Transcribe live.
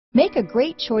Make a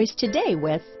great choice today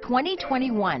with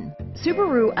 2021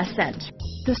 Subaru Ascent.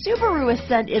 The Subaru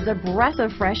Ascent is a breath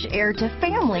of fresh air to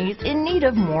families in need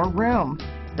of more room.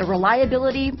 The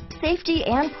reliability, safety,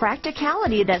 and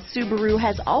practicality that Subaru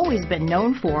has always been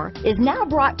known for is now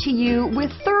brought to you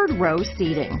with third row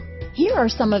seating. Here are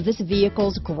some of this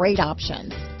vehicle's great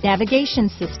options: navigation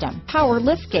system, power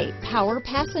liftgate, power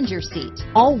passenger seat,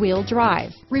 all-wheel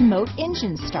drive, remote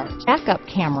engine start, backup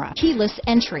camera, keyless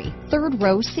entry, third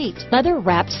row seat,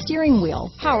 leather-wrapped steering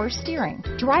wheel, power steering,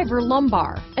 driver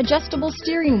lumbar, adjustable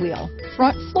steering wheel,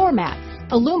 front floor mats,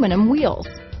 aluminum wheels,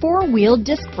 four-wheel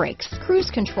disc brakes, cruise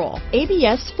control,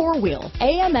 ABS four-wheel,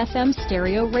 AM/FM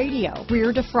stereo radio,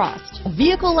 rear defrost. A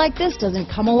vehicle like this doesn't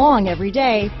come along every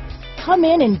day. Come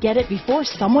in and get it before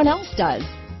someone else does.